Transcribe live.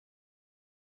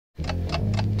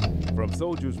From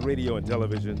Soldiers Radio and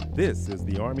Television, this is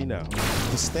the Army Now.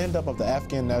 The stand-up of the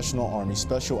Afghan National Army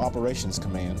Special Operations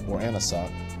Command, or ANASOC,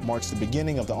 marks the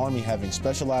beginning of the Army having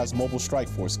specialized mobile strike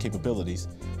force capabilities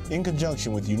in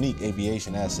conjunction with unique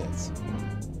aviation assets.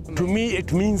 To me,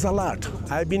 it means a lot.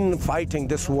 I've been fighting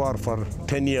this war for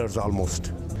 10 years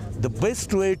almost. The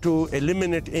best way to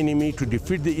eliminate enemy, to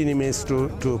defeat the enemy, is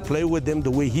to play with them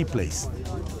the way he plays.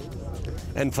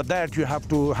 And for that, you have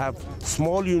to have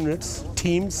small units,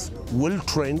 teams,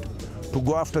 well-trained, to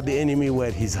go after the enemy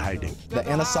where he's hiding. The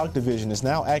ANASOC division is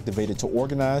now activated to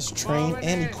organize, train,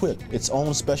 and equip its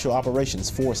own special operations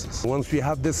forces. Once we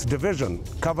have this division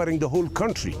covering the whole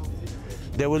country,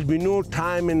 there will be no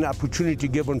time and opportunity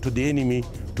given to the enemy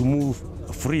to move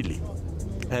freely.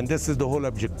 And this is the whole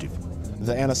objective.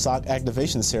 The ANASOC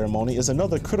activation ceremony is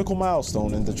another critical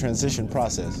milestone in the transition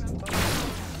process.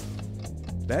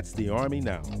 That's the Army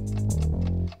Now.